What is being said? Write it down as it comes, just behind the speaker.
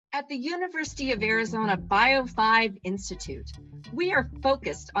At the University of Arizona Bio5 Institute, we are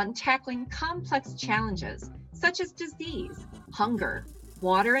focused on tackling complex challenges such as disease, hunger,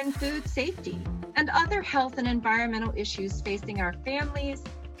 water and food safety, and other health and environmental issues facing our families,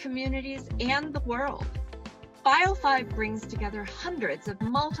 communities, and the world. Bio5 brings together hundreds of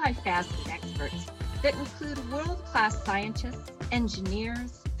multifaceted experts that include world-class scientists,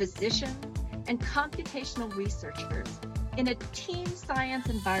 engineers, physicians, and computational researchers in a team science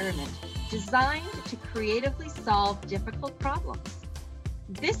environment designed to creatively solve difficult problems.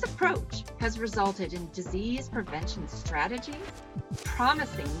 This approach has resulted in disease prevention strategies,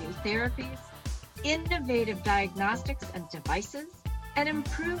 promising new therapies, innovative diagnostics and devices, and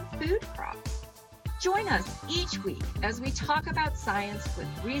improved food crops. Join us each week as we talk about science with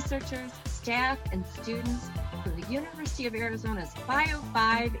researchers, staff, and students from the University of Arizona's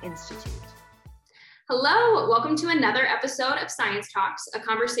Bio5 Institute. Hello, welcome to another episode of Science Talks, a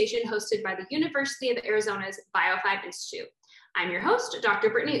conversation hosted by the University of Arizona's Bio5 Institute. I'm your host, Dr.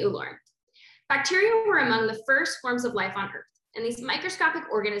 Brittany Ullorn. Bacteria were among the first forms of life on Earth, and these microscopic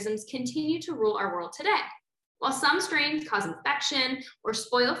organisms continue to rule our world today. While some strains cause infection or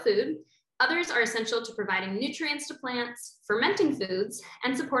spoil food, others are essential to providing nutrients to plants, fermenting foods,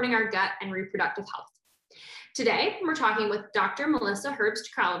 and supporting our gut and reproductive health. Today, we're talking with Dr. Melissa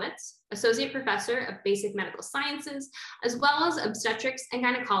Herbst-Kralowitz, Associate Professor of Basic Medical Sciences, as well as Obstetrics and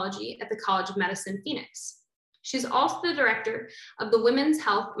Gynecology at the College of Medicine, Phoenix. She's also the director of the Women's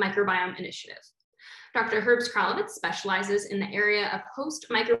Health Microbiome Initiative. Dr. Herbst-Kralowitz specializes in the area of host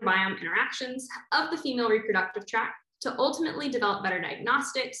microbiome interactions of the female reproductive tract to ultimately develop better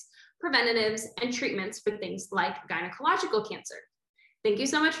diagnostics, preventatives, and treatments for things like gynecological cancer. Thank you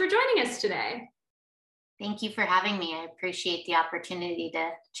so much for joining us today. Thank you for having me. I appreciate the opportunity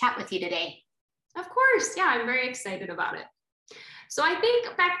to chat with you today. Of course, yeah, I'm very excited about it. So I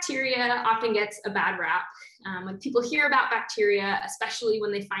think bacteria often gets a bad rap. When people hear about bacteria, especially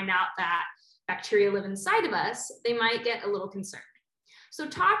when they find out that bacteria live inside of us, they might get a little concerned. So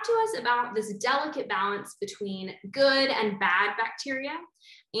talk to us about this delicate balance between good and bad bacteria,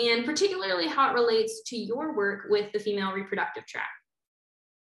 and particularly how it relates to your work with the female reproductive tract.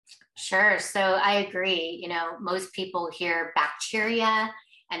 Sure. So I agree. You know, most people hear bacteria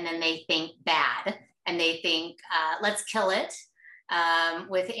and then they think bad and they think, let's kill it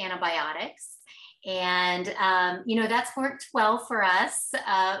with antibiotics. And, you know, that's worked well for us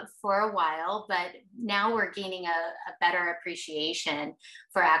for a while, but now we're gaining a better appreciation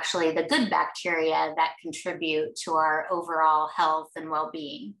for actually the good bacteria that contribute to our overall health and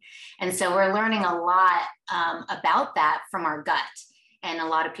well-being. And so we're learning a lot about that from our gut and a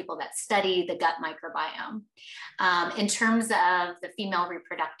lot of people that study the gut microbiome. In terms of the female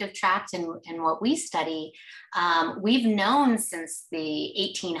reproductive tract and what we study, we've known since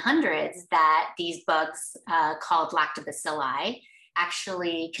the 1800s that these bugs called lactobacilli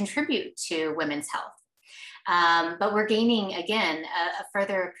actually contribute to women's health. But we're gaining, again, a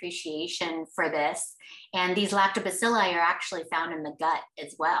further appreciation for this. And these lactobacilli are actually found in the gut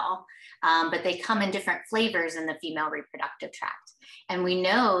as well, but they come in different flavors in the female reproductive tract. And we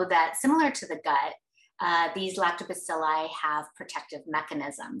know that similar to the gut, these lactobacilli have protective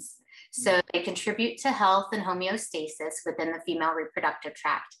mechanisms. So they contribute to health and homeostasis within the female reproductive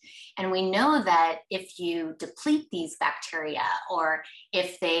tract. And we know that if you deplete these bacteria or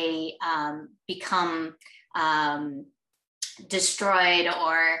if they become destroyed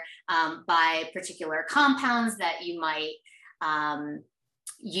or by particular compounds that you might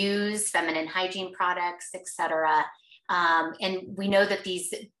use, feminine hygiene products, etc. And we know that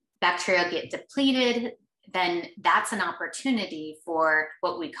these bacteria get depleted, then that's an opportunity for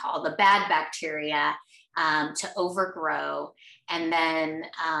what we call the bad bacteria to overgrow and then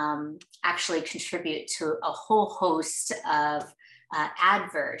actually contribute to a whole host of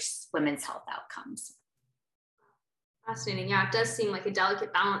adverse women's health outcomes. Fascinating. Yeah, it does seem like a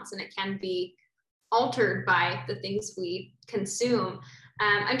delicate balance and it can be altered by the things we consume.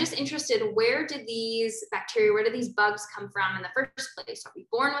 I'm just interested, where did these bacteria, where do these bugs come from in the first place? Are we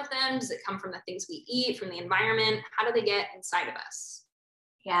born with them? Does it come from the things we eat, from the environment? How do they get inside of us?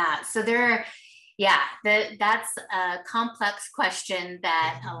 Yeah, so that's a complex question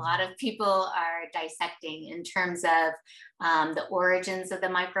that a lot of people are dissecting in terms of the origins of the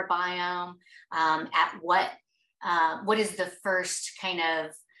microbiome, at what is the first kind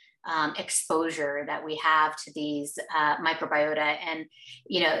of exposure that we have to these microbiota. And,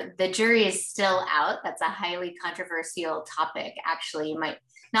 you know, the jury is still out. That's a highly controversial topic. Actually, you might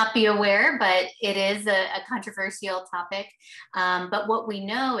not be aware, but it is a controversial topic. But what we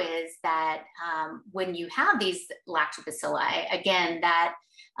know is that when you have these lactobacilli, again, that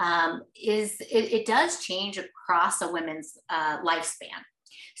it does change across a woman's lifespan.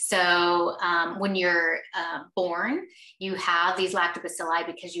 So when you're born, you have these lactobacilli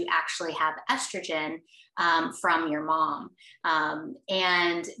because you actually have estrogen from your mom.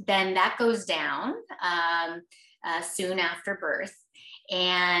 And then that goes down soon after birth.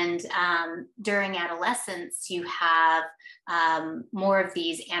 And during adolescence, you have more of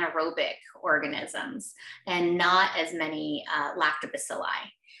these anaerobic organisms and not as many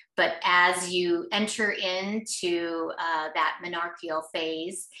lactobacilli. But as you enter into that menarcheal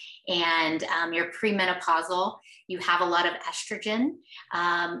phase and you're premenopausal, you have a lot of estrogen.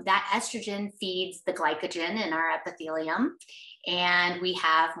 That estrogen feeds the glycogen in our epithelium, and we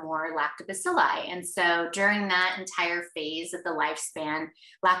have more lactobacilli. And so during that entire phase of the lifespan,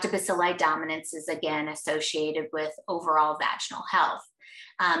 lactobacilli dominance is again associated with overall vaginal health.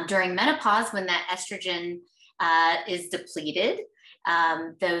 During menopause, when that estrogen is depleted,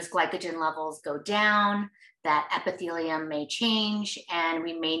 those glycogen levels go down, that epithelium may change, and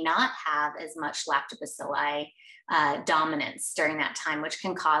we may not have as much lactobacilli dominance during that time, which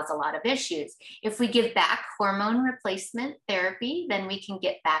can cause a lot of issues. If we give back hormone replacement therapy, then we can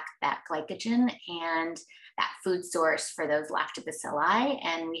get back that glycogen and that food source for those lactobacilli,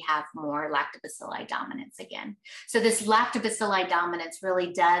 and we have more lactobacilli dominance again. So this lactobacilli dominance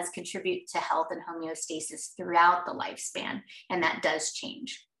really does contribute to health and homeostasis throughout the lifespan, and that does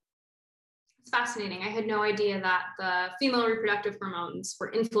change. It's fascinating. I had no idea that the female reproductive hormones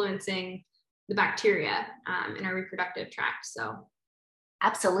were influencing the bacteria in our reproductive tract. So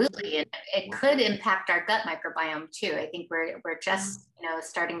absolutely, it could impact our gut microbiome too. I think we're just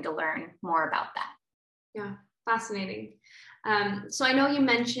starting to learn more about that. Yeah, fascinating. So I know you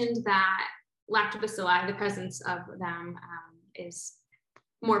mentioned that lactobacilli, the presence of them, is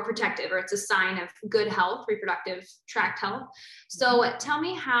more protective, or it's a sign of good health, reproductive tract health. So tell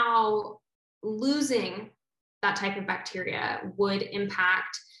me how losing that type of bacteria would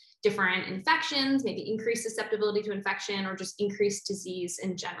impact different infections, maybe increase susceptibility to infection, or just increase disease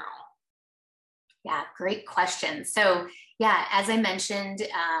in general. Yeah, great question. So yeah, as I mentioned,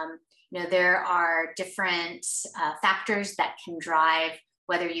 there are different factors that can drive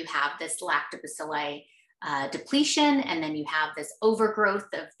whether you have this lactobacilli depletion, and then you have this overgrowth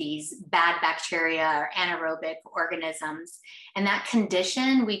of these bad bacteria or anaerobic organisms. And that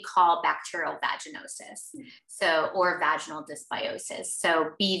condition we call bacterial vaginosis, or vaginal dysbiosis,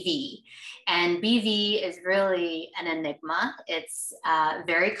 so BV. And BV is really an enigma. It's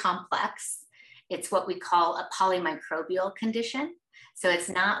very complex. It's what we call a polymicrobial condition. So it's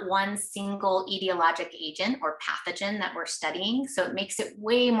not one single etiologic agent or pathogen that we're studying. So it makes it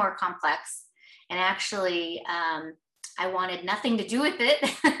way more complex. And actually, I wanted nothing to do with it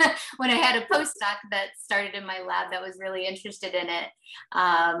when I had a postdoc that started in my lab that was really interested in it.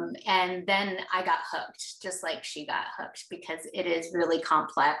 And then I got hooked, just like she got hooked, because it is really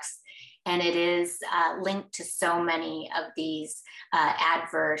complex. And it is linked to so many of these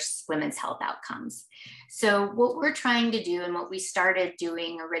adverse women's health outcomes. So what we're trying to do, and what we started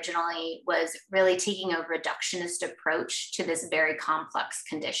doing originally, was really taking a reductionist approach to this very complex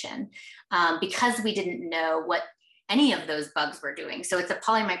condition, because we didn't know what any of those bugs were doing. So it's a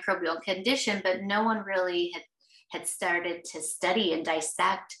polymicrobial condition, but no one really had started to study and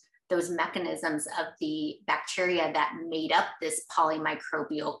dissect those mechanisms of the bacteria that made up this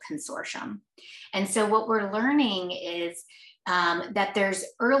polymicrobial consortium. And so what we're learning is that there's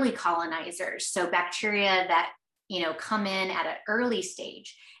early colonizers, so bacteria that come in at an early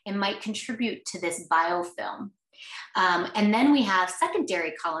stage and might contribute to this biofilm. And then we have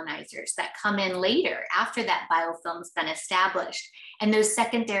secondary colonizers that come in later after that biofilm's been established. And those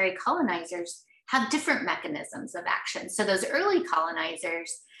secondary colonizers have different mechanisms of action. So those early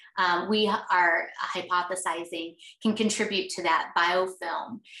colonizers, we are hypothesizing, can contribute to that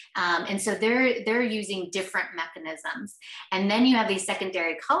biofilm. And so they're using different mechanisms. And then you have these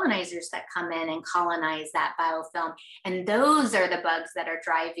secondary colonizers that come in and colonize that biofilm. And those are the bugs that are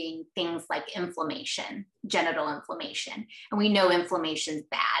driving things like inflammation, genital inflammation. And we know inflammation's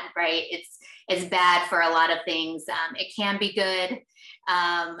bad, right? It's bad for a lot of things. It can be good.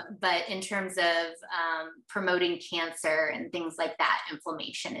 But in terms of promoting cancer and things like that,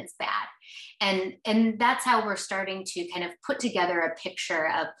 inflammation is bad. And that's how we're starting to kind of put together a picture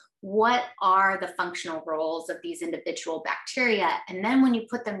of what are the functional roles of these individual bacteria. And then when you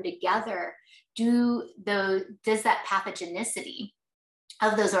put them together, does that pathogenicity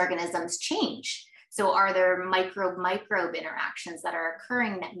of those organisms change? So are there microbe interactions that are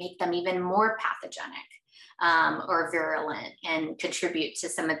occurring that make them even more pathogenic? Or virulent, and contribute to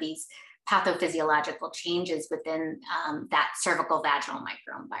some of these pathophysiological changes within that cervical vaginal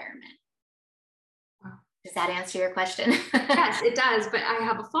microenvironment. Wow. Does that answer your question? Yes, it does, but I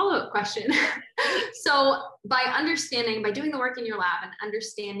have a follow-up question. So by doing the work in your lab and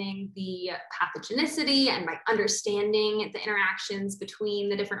understanding the pathogenicity and by understanding the interactions between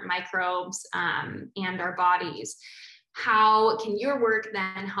the different microbes and our bodies, how can your work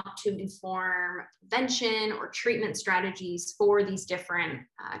then help to inform prevention or treatment strategies for these different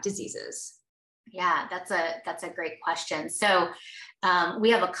diseases? Yeah, that's a great question. So we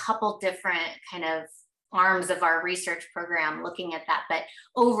have a couple different kind of arms of our research program looking at that, but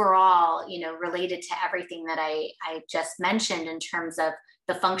overall, related to everything that I just mentioned in terms of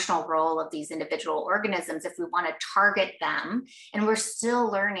the functional role of these individual organisms, if we want to target them, and we're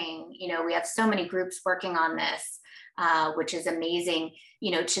still learning, we have so many groups working on this, which is amazing,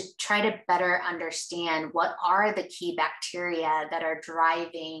 to try to better understand what are the key bacteria that are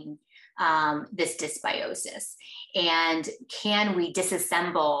driving this dysbiosis. And can we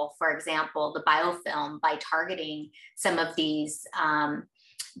disassemble, for example, the biofilm by targeting some of these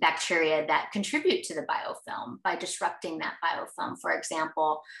bacteria that contribute to the biofilm by disrupting that biofilm, for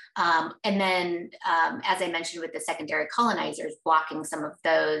example. And then, as I mentioned with the secondary colonizers, blocking some of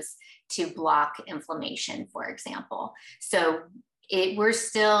those to block inflammation, for example. So we're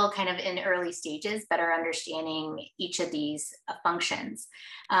still kind of in early stages, better understanding each of these functions.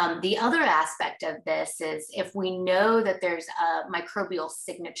 The other aspect of this is if we know that there's a microbial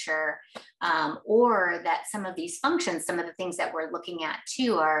signature or that some of these functions, some of the things that we're looking at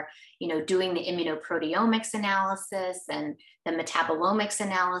too are, doing the immunoproteomics analysis and the metabolomics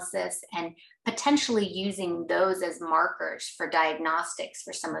analysis and potentially using those as markers for diagnostics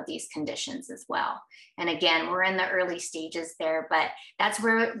for some of these conditions as well. And again, we're in the early stages there, but that's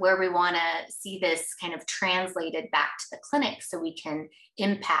where we want to see this kind of translated back to the clinic so we can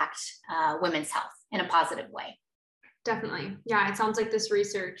impact women's health in a positive way. Definitely. Yeah, it sounds like this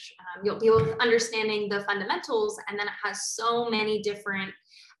research, you'll be able to understanding the fundamentals, and then it has so many different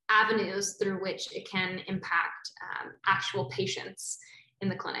avenues through which it can impact actual patients in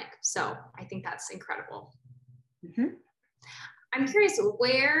the clinic. So I think that's incredible. Mm-hmm. I'm curious, so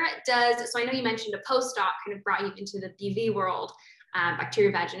I know you mentioned a postdoc kind of brought you into the BV world,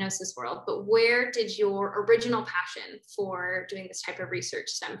 bacteriovaginosis world, but where did your original passion for doing this type of research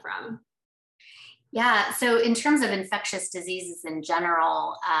stem from? Yeah, so in terms of infectious diseases in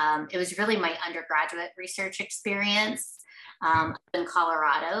general, it was really my undergraduate research experience. In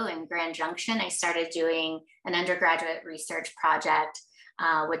Colorado, in Grand Junction, I started doing an undergraduate research project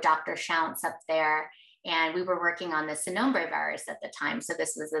with Dr. Schounts up there. And we were working on the Sonombre virus at the time. So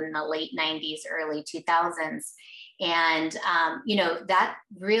this was in the late 90s, early 2000s. And, that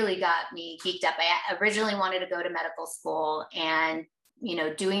really got me geeked up. I originally wanted to go to medical school, and,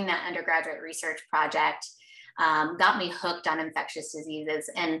 doing that undergraduate research project got me hooked on infectious diseases.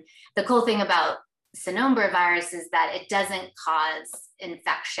 And the cool thing about Sonombre virus is that it doesn't cause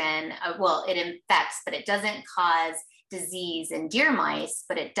infection. Well, it infects, but it doesn't cause disease in deer mice,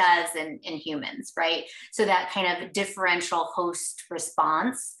 but it does in humans, right? So that kind of differential host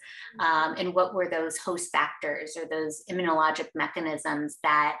response, and what were those host factors or those immunologic mechanisms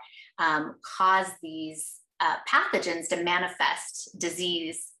that cause these pathogens to manifest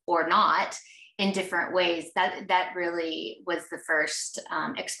disease or not in different ways. That really was the first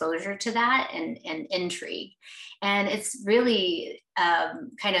exposure to that and intrigue. And it's really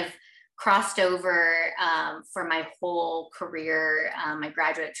kind of crossed over for my whole career, my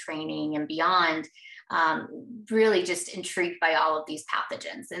graduate training and beyond, really just intrigued by all of these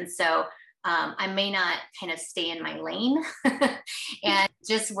pathogens. And so I may not kind of stay in my lane and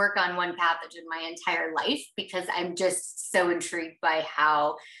just work on one pathogen my entire life, because I'm just so intrigued by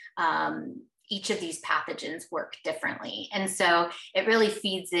how each of these pathogens work differently. And so it really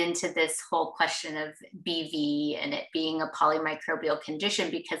feeds into this whole question of BV and it being a polymicrobial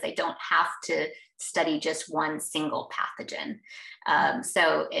condition, because I don't have to study just one single pathogen.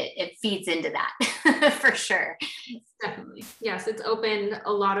 So it feeds into that for sure. Definitely. Yes, it's opened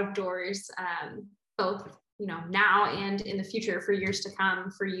a lot of doors, both now and in the future for years to come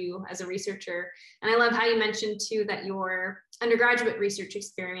for you as a researcher. And I love how you mentioned too that your undergraduate research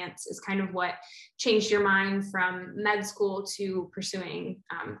experience is kind of what changed your mind from med school to pursuing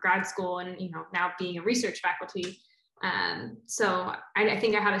grad school and now being a research faculty. So I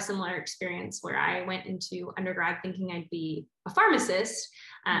think I had a similar experience where I went into undergrad thinking I'd be a pharmacist,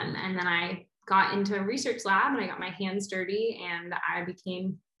 and then I got into a research lab and I got my hands dirty and I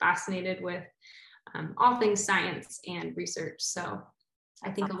became fascinated with all things science and research. So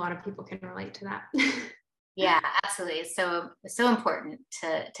I think a lot of people can relate to that. Yeah, absolutely. It's so important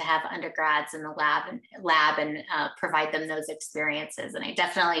to have undergrads in the lab and provide them those experiences. And I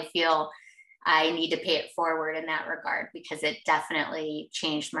definitely feel I need to pay it forward in that regard because it definitely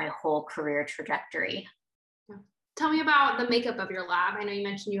changed my whole career trajectory. Tell me about the makeup of your lab. I know you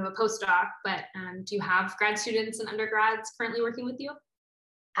mentioned you have a postdoc, but do you have grad students and undergrads currently working with you?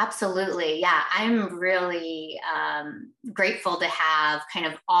 Absolutely. Yeah. I'm really grateful to have kind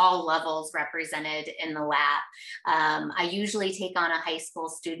of all levels represented in the lab. I usually take on a high school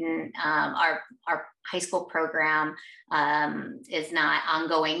student. Our high school program is not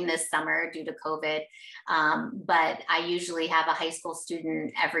ongoing this summer due to COVID, but I usually have a high school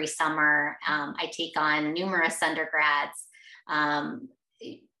student every summer. I take on numerous undergrads. And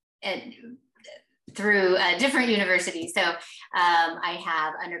through different universities. So I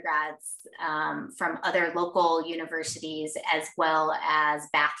have undergrads from other local universities as well as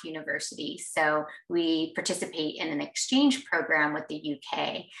Bath University. So we participate in an exchange program with the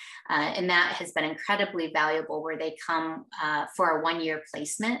UK. And that has been incredibly valuable where they come for a one-year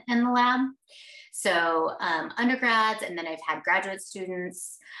placement in the lab. So undergrads, and then I've had graduate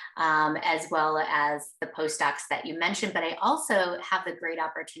students, as well as the postdocs that you mentioned, but I also have the great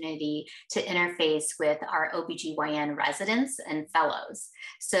opportunity to interface with our OBGYN residents and fellows.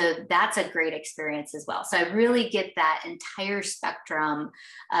 So that's a great experience as well. So I really get that entire spectrum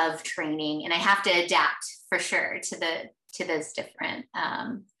of training, and I have to adapt for sure to those different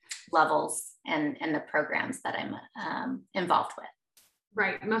levels and the programs that I'm involved with.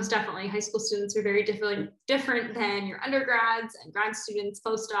 Right, most definitely. High school students are very different than your undergrads and grad students,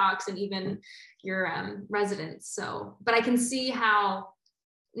 postdocs, and even your residents. So, but I can see how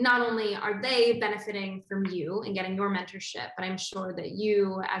not only are they benefiting from you and getting your mentorship, but I'm sure that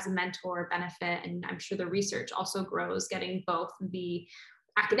you as a mentor benefit, and I'm sure the research also grows, getting both the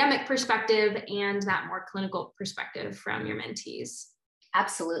academic perspective and that more clinical perspective from your mentees.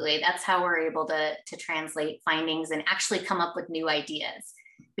 Absolutely. That's how we're able to translate findings and actually come up with new ideas,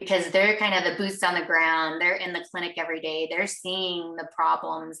 because they're kind of the boots on the ground. They're in the clinic every day. They're seeing the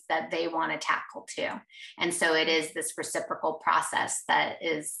problems that they want to tackle too. And so it is this reciprocal process that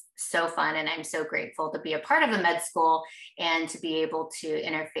is so fun. And I'm so grateful to be a part of a med school and to be able to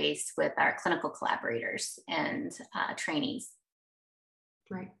interface with our clinical collaborators and trainees.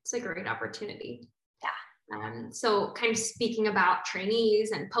 Right. It's a great opportunity. Yeah. So kind of speaking about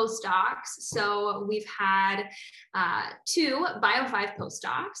trainees and postdocs, so we've had two Bio5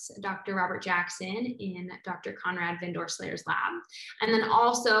 postdocs, Dr. Robert Jackson in Dr. Conrad Van Dorselaer's lab, and then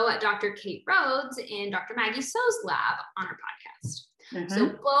also Dr. Kate Rhodes in Dr. Maggie So's lab on our podcast. Mm-hmm. So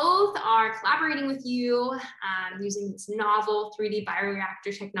both are collaborating with you using this novel 3D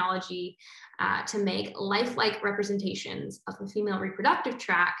bioreactor technology to make lifelike representations of the female reproductive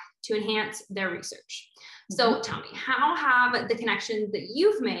tract to enhance their research. So tell me, how have the connections that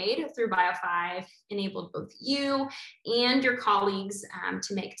you've made through Bio5 enabled both you and your colleagues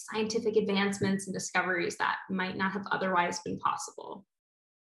to make scientific advancements and discoveries that might not have otherwise been possible?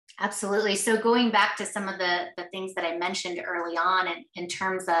 Absolutely. So going back to some of the things that I mentioned early on in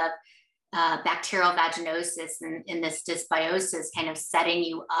terms of bacterial vaginosis and in this dysbiosis kind of setting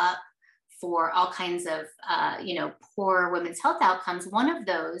you up for all kinds of, poor women's health outcomes, one of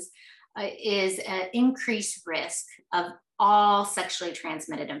those is an increased risk of all sexually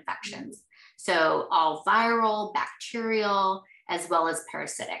transmitted infections. So all viral, bacterial, as well as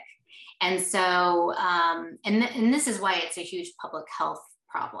parasitic. And so, and this is why it's a huge public health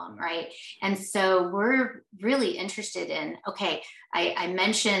problem, right? And so we're really interested in, okay, I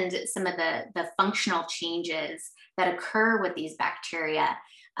mentioned some of the functional changes that occur with these bacteria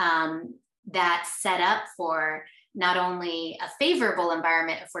that set up for not only a favorable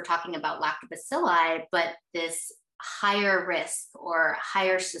environment if we're talking about lactobacilli, but this higher risk or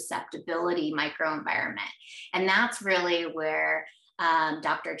higher susceptibility microenvironment. And that's really where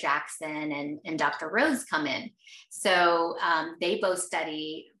Dr. Jackson and Dr. Rhodes come in. So they both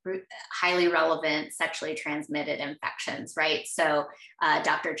study highly relevant sexually transmitted infections, right? So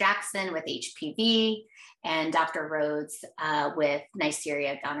Dr. Jackson with HPV and Dr. Rhodes with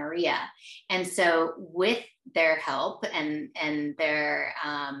Neisseria gonorrhea. And so with their help and their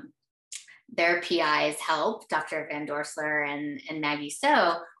PI's help, Dr. Van Dorselaer and Maggie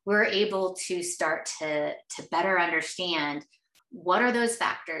So, we're able to start to better understand what are those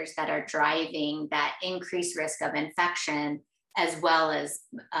factors that are driving that increased risk of infection, as well as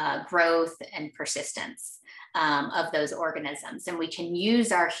growth and persistence of those organisms. And we can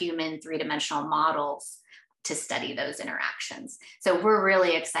use our human three-dimensional models to study those interactions. So we're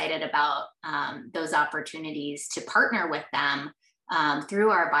really excited about those opportunities to partner with them through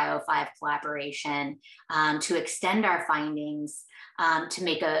our Bio5 collaboration to extend our findings, to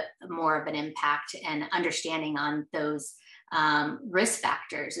make a more of an impact and understanding on those risk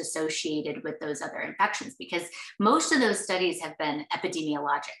factors associated with those other infections, because most of those studies have been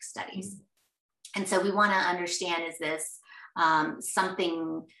epidemiologic studies. And so we want to understand, is this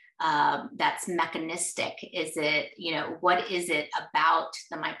something that's mechanistic? Is it, what is it about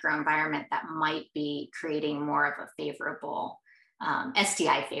the microenvironment that might be creating more of a favorable,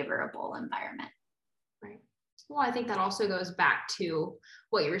 STI favorable environment? Right. Well, I think that also goes back to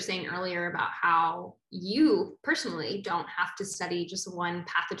what you were saying earlier about how you personally don't have to study just one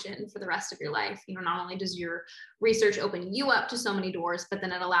pathogen for the rest of your life. Not only does your research open you up to so many doors, but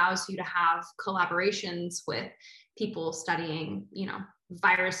then it allows you to have collaborations with people studying,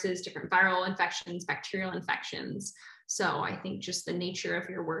 viruses, different viral infections, bacterial infections. So I think just the nature of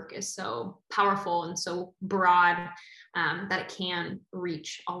your work is so powerful and so broad that it can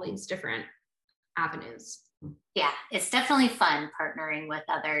reach all these different avenues. Yeah, it's definitely fun partnering with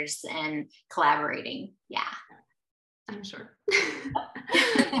others and collaborating. Yeah, I'm sure.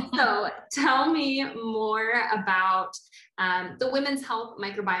 So tell me more about the Women's Health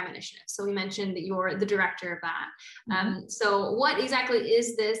Microbiome Initiative. So we mentioned that you're the director of that. So what exactly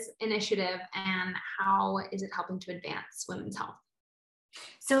is this initiative and how is it helping to advance women's health?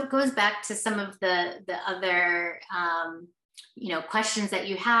 So it goes back to some of the other questions that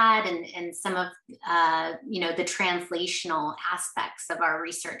you had, and some of the translational aspects of our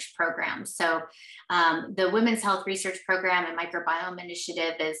research program. So the Women's Health Research Program and Microbiome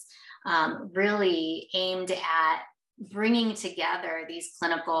Initiative is really aimed at bringing together these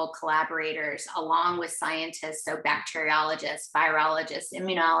clinical collaborators along with scientists, so bacteriologists, virologists,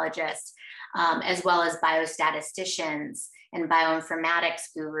 immunologists, as well as biostatisticians and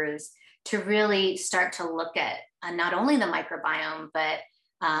bioinformatics gurus, to really start to look at not only the microbiome, but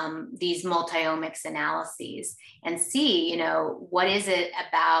these multi-omics analyses, and see, what is it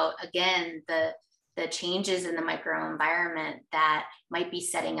about, again, the changes in the microenvironment that might be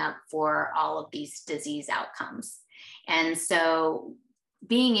setting up for all of these disease outcomes. And so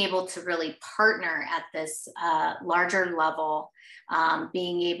being able to really partner at this larger level,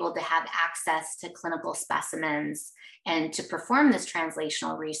 being able to have access to clinical specimens and to perform this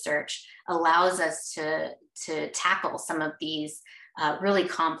translational research allows us to tackle some of these really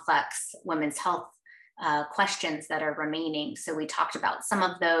complex women's health questions that are remaining. So we talked about some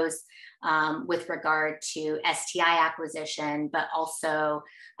of those with regard to STI acquisition, but also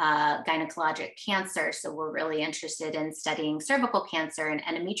gynecologic cancer. So we're really interested in studying cervical cancer and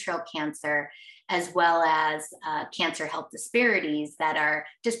endometrial cancer, as well as cancer health disparities that are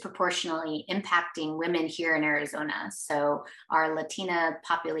disproportionately impacting women here in Arizona. So our Latina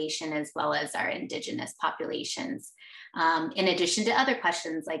population, as well as our indigenous populations, in addition to other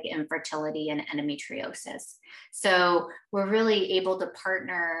questions like infertility and endometriosis. So we're really able to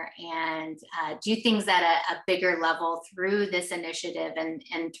partner and do things at a bigger level through this initiative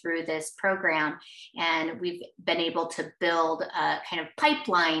and through this program. And we've been able to build a kind of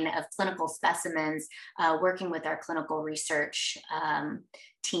pipeline of clinical specimens working with our clinical research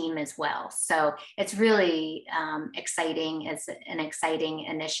team as well. So it's really exciting. It's an exciting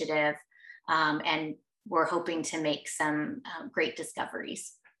initiative. And we're hoping to make some great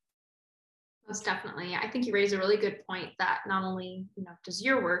discoveries. Most definitely. I think you raise a really good point that not only does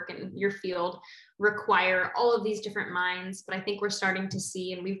your work and your field require all of these different minds, but I think we're starting to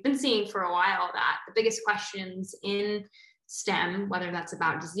see, and we've been seeing for a while, that the biggest questions in STEM, whether that's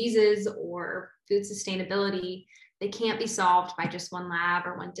about diseases or food sustainability, they can't be solved by just one lab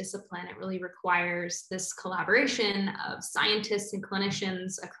or one discipline. It really requires this collaboration of scientists and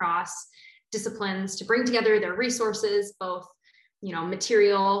clinicians across disciplines to bring together their resources, both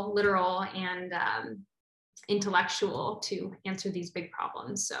material, literal, and intellectual, to answer these big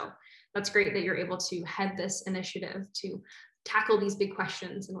problems. So that's great that you're able to head this initiative to tackle these big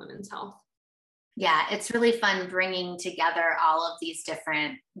questions in women's health. Yeah, it's really fun bringing together all of these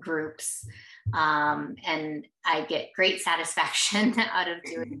different groups. And I get great satisfaction out of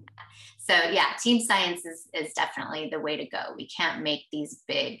doing that. So yeah, team science is definitely the way to go. We can't make these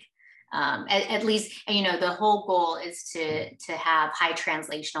big, at least, the whole goal is to have high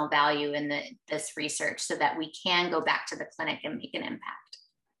translational value in this research so that we can go back to the clinic and make an impact.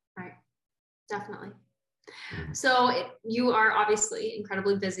 Right, definitely. So you are obviously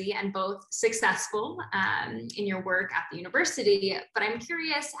incredibly busy and both successful in your work at the university, but I'm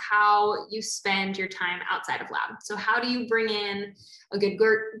curious how you spend your time outside of lab. So how do you bring in a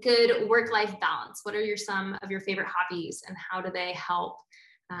good work-life balance? What are some of your favorite hobbies, and how do they help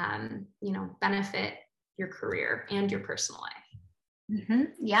benefit your career and your personal life?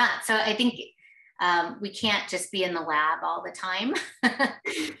 Yeah. So I think we can't just be in the lab all the time.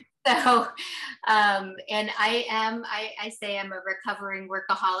 So, and I say I'm a recovering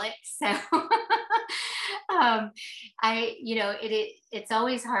workaholic. So, it's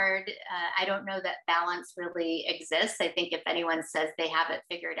always hard. I don't know that balance really exists. I think if anyone says they have it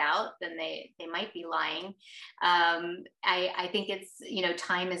figured out, then they might be lying. I think it's,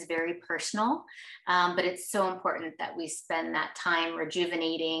 time is very personal, but it's so important that we spend that time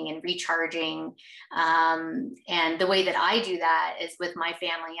rejuvenating and recharging. And the way that I do that is with my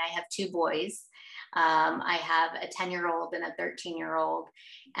family. I have 2 boys. I have a 10-year-old and a 13-year-old,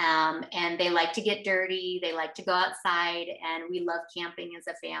 and they like to get dirty. They like to go outside, and we love camping as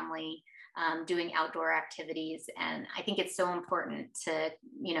a family, doing outdoor activities. And I think it's so important to,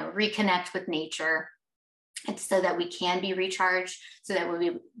 reconnect with nature, and so that we can be recharged, so that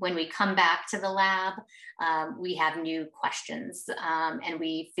when we come back to the lab, we have new questions, and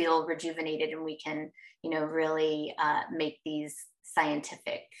we feel rejuvenated, and we can, really make these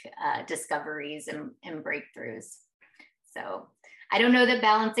scientific discoveries and breakthroughs. So I don't know that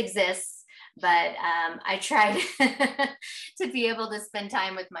balance exists, but I try to be able to spend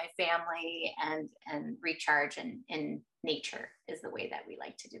time with my family and recharge in nature is the way that we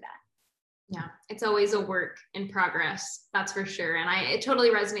like to do that. Yeah, it's always a work in progress, that's for sure. And it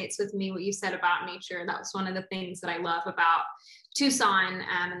totally resonates with me, what you said about nature. That was one of the things that I love about Tucson,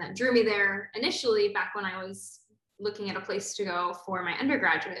 and that drew me there initially back when I was looking at a place to go for my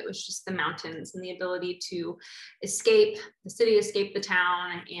undergraduate. It was just the mountains and the ability to escape the city, escape the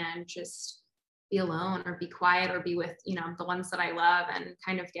town, and just be alone or be quiet or be with, the ones that I love, and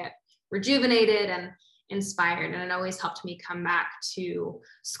kind of get rejuvenated and inspired. And it always helped me come back to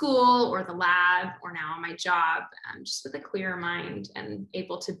school or the lab or now my job, just with a clearer mind and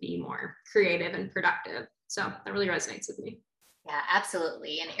able to be more creative and productive. So that really resonates with me. Yeah,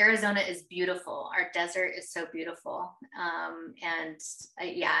 absolutely. And Arizona is beautiful. Our desert is so beautiful. I'm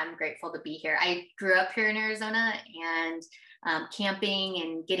grateful to be here. I grew up here in Arizona, and camping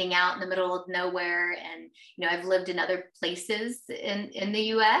and getting out in the middle of nowhere. And, I've lived in other places in the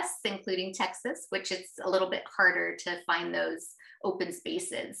US, including Texas, which it's a little bit harder to find those open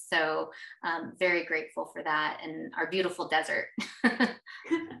spaces. So very grateful for that and our beautiful desert.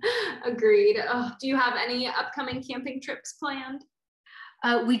 Agreed. Oh, do you have any upcoming camping trips planned?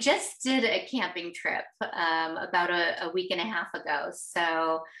 We just did a camping trip about a week and a half ago.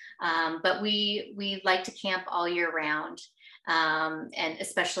 So, but we like to camp all year round, and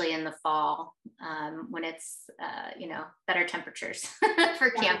especially in the fall, when it's better temperatures for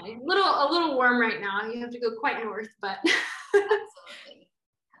camping. A little warm right now. You have to go quite north, but absolutely.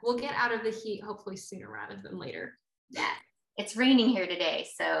 We'll get out of the heat hopefully sooner rather than later. Yeah, it's raining here today,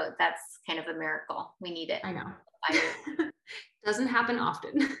 so that's kind of a miracle. We need it. I know. Doesn't happen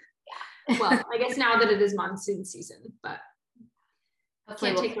often. Yeah. Well, I guess now that it is monsoon season, but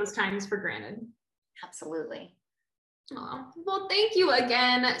hopefully can't take those times for granted. Absolutely. Oh, well, thank you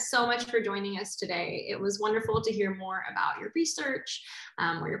again so much for joining us today. It was wonderful to hear more about your research,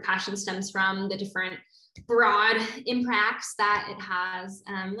 where your passion stems from, the different broad impacts that it has,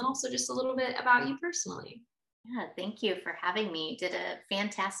 and also just a little bit about you personally. Yeah, thank you for having me. You did a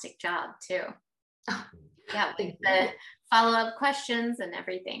fantastic job too. Oh, yeah, with the follow-up questions and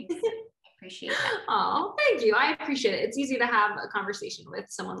everything. So I appreciate that. Oh, thank you. I appreciate it. It's easy to have a conversation with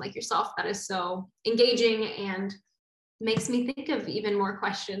someone like yourself that is so engaging and makes me think of even more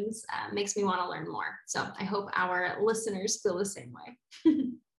questions, makes me want to learn more. So I hope our listeners feel the same way.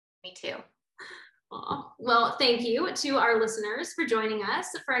 Me too. Aww. Well, thank you to our listeners for joining us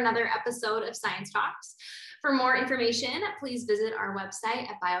for another episode of Science Talks. For more information, please visit our website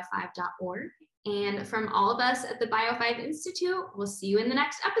at bio5.org. And from all of us at the Bio5 Institute, we'll see you in the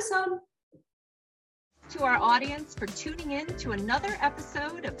next episode. To our audience for tuning in to another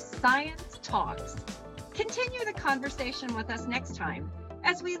episode of Science Talks. Continue the conversation with us next time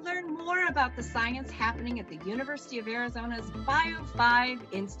as we learn more about the science happening at the University of Arizona's Bio5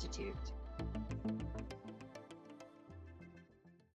 Institute.